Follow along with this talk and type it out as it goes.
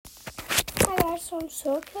so I'm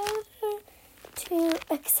so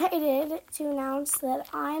excited to announce that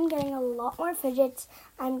I'm getting a lot more fidgets.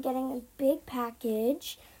 I'm getting a big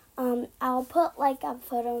package. I'll put like a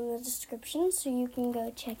photo in the description so you can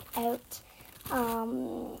go check out.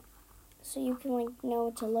 So you can like know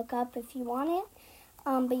what to look up if you want it.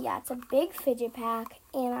 But yeah, it's a big fidget pack,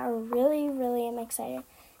 and I really, really am excited.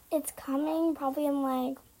 It's coming probably in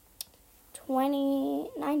like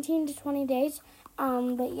 19 to 20 days.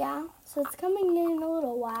 But yeah, so it's coming in a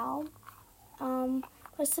little while.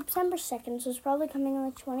 But September 2nd, so it's probably coming in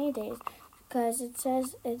like 20 days because it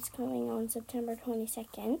says it's coming on September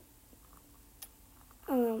 22nd.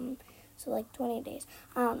 So like 20 days.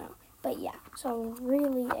 I don't know. But yeah, so I'm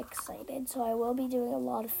really excited. So I will be doing a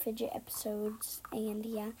lot of fidget episodes. And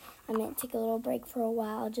yeah, I might take a little break for a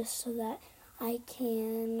while just so that I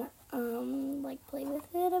can like play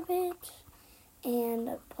with it a bit.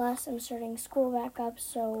 And plus I'm starting school back up,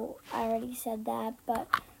 so I already said that, but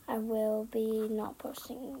I will be not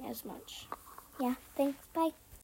posting as much. Yeah, thanks, bye.